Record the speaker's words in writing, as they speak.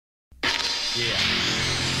Yeah.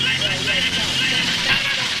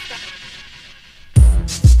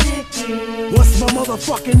 What's my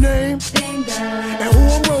motherfucking name? Fingaz. And who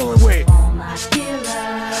I'm rolling with? All my killers.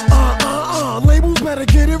 Labels better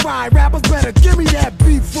get it right. Rappers better give me that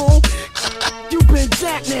beat, fool. You been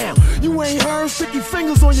jacked now. You ain't heard sticky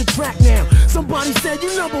fingers on your track now. Somebody said you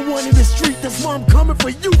 #1 in the street. That's why I'm coming for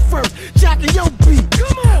you first. Jackin your beat.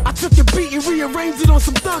 Come on. I took your beat and rearranged it on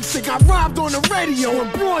some thug shit. I robbed on the radio in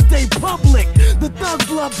broad day public. The thugs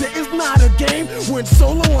loved it. It's not a game. Went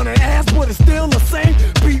solo on an ass, but it's still the same.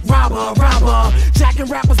 Beat robber. Jackin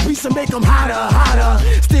rappers beats and make them hotter.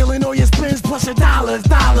 Stealing all your spins plus your dollars.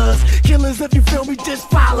 Killers, if you feel me, just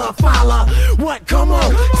follow. What? Come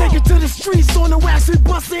on. Take it to the streets on the wax and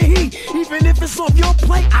bustin' heat. Even if it's off your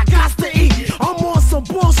plate, I got to eat. I'm on some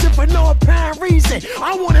bullshit for no apparent reason.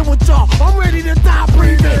 I want it with y'all. I'm ready to die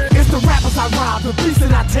breathing. It's the rappers I rob, the beats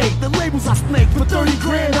that I take, the labels I snake. For 30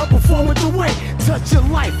 grand, I'll perform with the weight. Touch your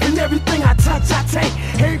life and everything I touch, I take.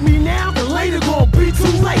 Hate me now, but later gon' be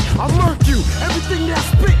too late. I murk you. Everything that I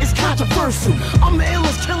spit is controversial. I'm the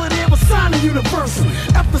illest killer there ever signed a universal.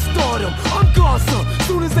 After stardom, I'm Godson.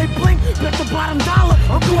 Soon as they blink, bet the bottom dollar,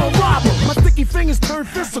 I'm gonna rob them. My sticky fingers turn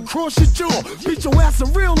fists across your jaw. Beat your ass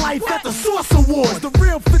in real life at the Source Awards. The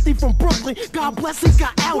real 50 from Brooklyn, God bless it,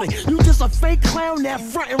 got outed. You just a fake clown that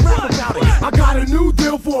front and rap about it. I got a new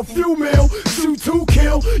deal for a few mil. Shoot to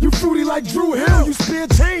kill. You fruity like Drew Hill. You spare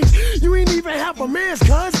change. You ain't even half a man's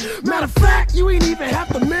cuz. Matter of fact, you ain't even half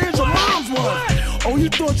the man's your mom's was. Oh, you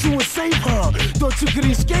thought you was safe, huh? Thought you could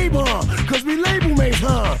escape, huh? Cause we label mates,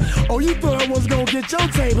 huh? Oh, you thought I was gonna get your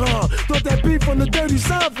tape, huh? Thought that beef from the dirty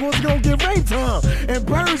south was gonna get raped, huh? And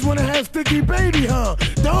birds wanna have sticky baby, huh?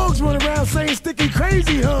 Dogs run around saying sticky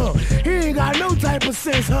crazy, huh? He ain't got no type of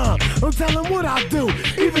sense, huh? I'm telling what I do.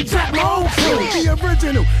 Even Jack my own crew, the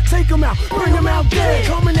original. Take him out, bring him out dead.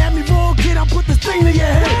 Coming at me wrong, kid, I put this thing to your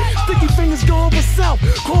head. Sticky fingers going for self.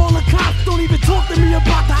 Call the cops, don't even talk to me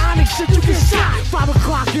about the Onyx shit, you get shot. 5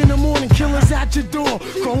 o'clock in the morning, killers at your door.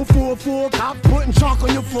 Chrome 4-4, cops putting chalk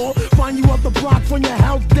on your floor. Find you up the block from your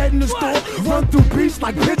house, dead in the store. Run through beats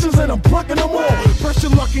like bitches and I'm plucking them all. Pressure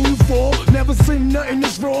luck and you fall, never seen nothing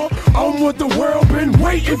this raw. I'm what the world been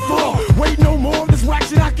waiting for. Wait no more, this whack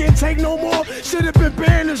shit I can't take no more. Should've been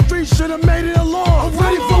banned in the streets, should've made it a law. I'm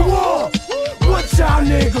ready for war. What y'all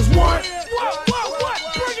niggas want? What?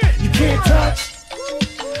 Bring it. You can't touch.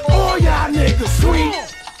 All y'all niggas sweet.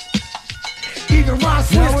 Even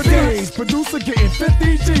Ross nowadays, producer getting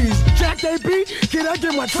 50 G's. Jack they beat, kid, I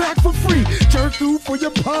get my track for free. Jerk through for your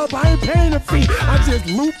pub, I ain't paying a fee. I just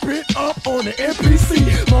loop it up on the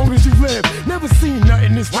NPC. Long as you live, never seen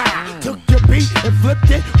nothing this wild. Took your beat and flipped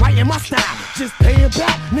it right in my style. Just paying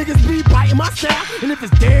back, niggas be biting my style. And if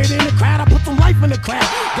it's dead in the crowd, I put some life in the crowd.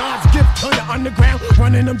 God's gift to the underground,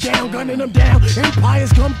 running them down, gunning them down.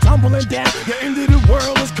 Empires come tumbling down. The end of the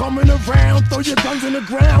world is coming around. Throw your guns in the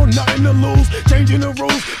ground, nothing to lose. Changing the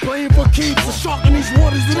rules, playing for keeps. A shark in these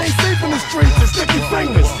waters, it ain't safe in the streets. The sticky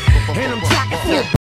fingers, and I'm Jackin For Beats.